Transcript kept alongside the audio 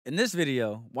In this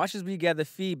video, watch as we gather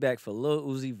feedback for Lil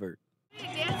Uzi Vert.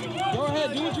 Go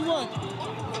ahead, do what you want.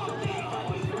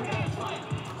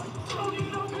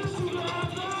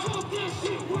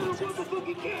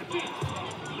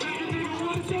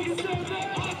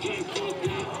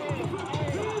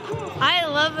 I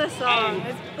love this song.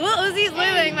 Lil Uzi is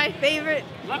literally my favorite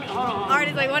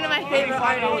artist, like one of my favorite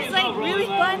artists. It's like really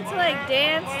fun to like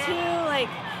dance to, like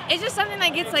it's just something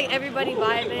that gets like everybody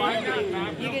vibing.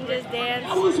 Like, you can just dance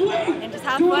and just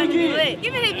have fun and be lit.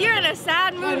 Even if you're in a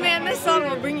sad mood, man, this song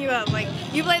will bring you up. Like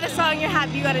you play the song, you're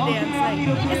happy, you gotta dance.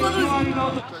 Like it's Lil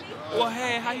Uzi. Well,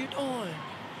 hey, how you doing?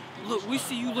 Look, we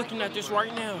see you looking at this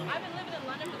right now.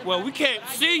 Well, we can't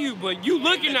see you, but you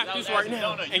looking at this right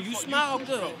now, and you smile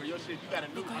good.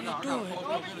 Look how you doing.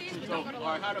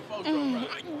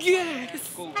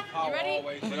 Yes. You ready?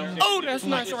 Oh, that's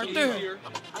nice right there.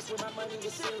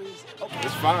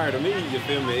 It's fire to me, you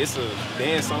feel me? It's a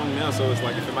dance song now, so it's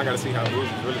like, you feel me? I gotta see how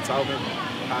Uzi's really talking,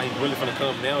 how he's really finna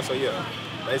come down, so yeah.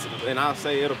 Basically, and I'll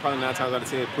say it'll probably 9 times out of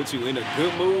 10 put you in a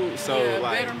good mood, so yeah,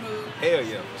 like, better mood. Hell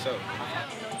yeah, for sure.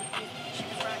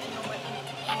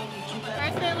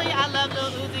 Personally, I love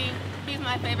Lil Uzi. He's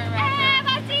my favorite rapper.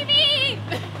 My TV!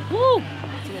 Woo!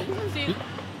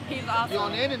 He's awesome. You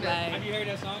on the internet? Like, Have you heard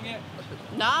that song yet?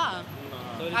 nah.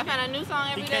 I find a new song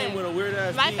every day. He came with a weird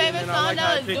ass My beat, favorite and I song like though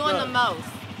how it is picked Doing up. the Most.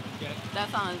 That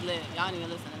song is lit. Y'all need to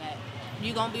listen to that.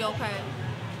 You gonna be okay?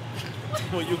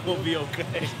 Well, you gonna be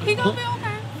okay. He gonna be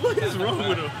okay. What is wrong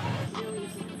with him?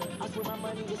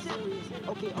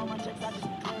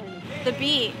 The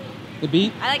beat. The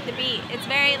beat? I like the beat. It's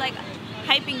very like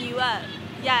hyping you up.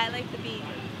 Yeah, I like the beat.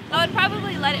 I would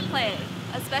probably let it play,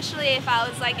 especially if I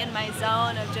was like in my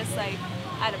zone of just like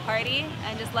at a party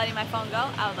and just letting my phone go,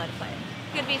 I would let it play.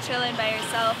 You could be chilling by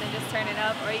yourself and just turn it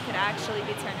up, or you could actually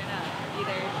be turning up.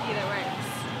 Either works.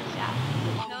 Yeah.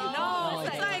 No,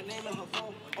 it's like, I don't know.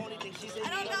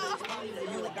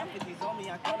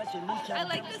 I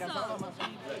like this song. I like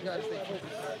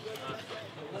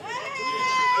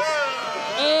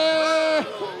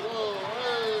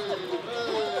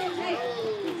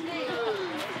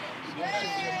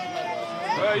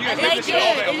it.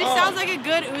 It just sounds like a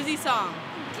good Uzi song.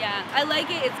 Yeah, I like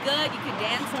it. It's good. You can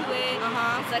dance to it.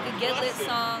 It's like a get lit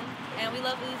song, and we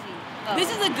love Uzi. Oh. This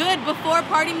is a good before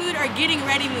party mood or getting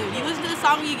ready mood. You listen to the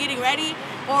song when you're getting ready,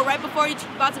 or right before you're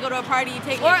about to go to a party, you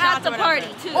take your shots at the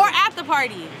party too. Or at the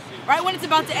party. Right when it's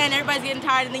about to end, everybody's getting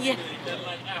tired, and then you.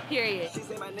 Period. She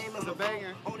say my name is a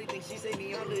banger. Only thing she say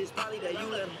me under is probably that you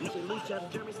let him. Loose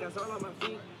chop, German scars all on my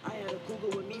feet. I had a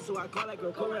cougar with me, so I call that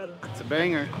girl Coretta. It's a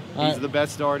banger. He's the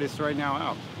best artist right now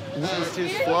out. It's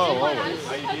his flow always.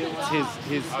 It's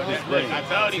his brain.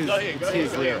 It's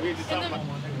his lyrics.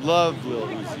 Love Lil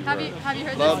Uzi. Have you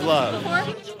heard Love, this love. before?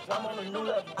 I'm on a new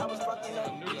level. I was fucking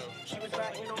up. She was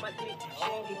riding on my dick. She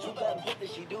ain't get too bad. Get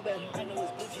this, she do better. I know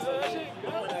it's Gucci for me.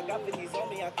 But when I got 50s on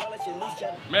me, I call it your loose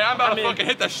chop. Man, I'm about to fucking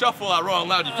hit the shuffle at Rolling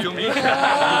Loud, you feel me?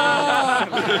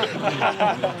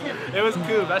 It was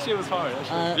cool. That shit was hard.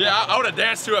 Yeah, I would have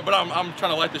danced to it, but I'm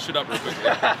trying to light this shit up real quick.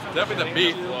 Definitely the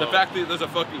beat. The fact that there's a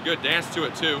fucking good dance to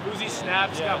it, too. Uzi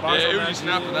snapped. She got bars on Yeah, that Uzi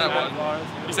snapped on that one. bars.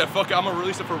 He said, fuck it, I'm gonna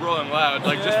release it for Rolling Loud.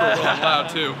 Like, just for Rolling Loud,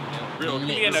 too. Real You can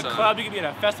be in a club, you can be in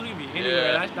a festival, you can be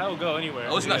anywhere. Yeah. That will go anywhere.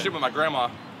 I listen to that shit with my grandma.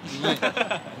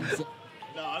 I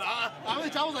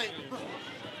was like...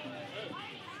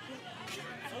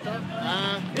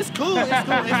 it's cool. It's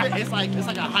cool. It's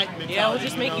like a hype mentality. Yeah, it would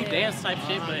just make you dance type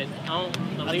shit, but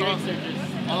the lyrics are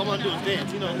just... All I want to do is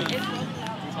dance, you know what I mean?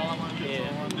 That's all I want to do.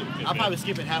 Yeah. I'll probably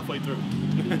skip it halfway through.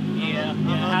 Yeah,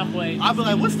 halfway. I'll be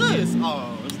like, what's this?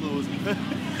 Oh, it's Lil Uzi.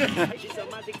 I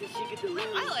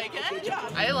like it.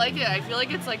 I like it. I feel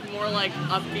like it's like more like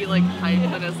upbeat, like hype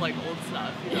than it's like old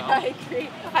stuff. You know? Yeah, I agree.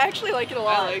 I actually like it a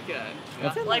lot. I like it.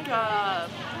 Yeah.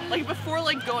 Like before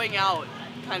like going out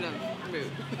kind of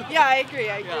mood. Yeah, I agree.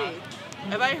 I agree.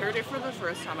 Yeah. If I heard it for the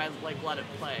first time, I'd like let it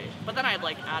play, but then I'd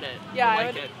like add it. Yeah,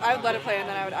 I would let it play and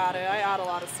then I would add it. I add a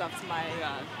lot of stuff to my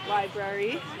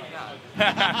library.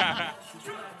 Yeah.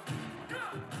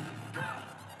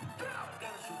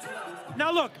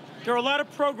 Now look, there are a lot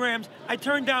of programs. I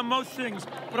turn down most things,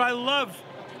 but I love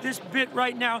this bit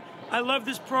right now. I love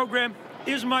this program,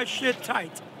 Is My Shit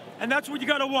Tight? And that's what you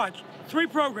gotta watch. 3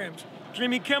 programs,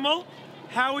 Jimmy Kimmel,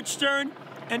 Howard Stern,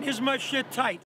 and Is My Shit Tight?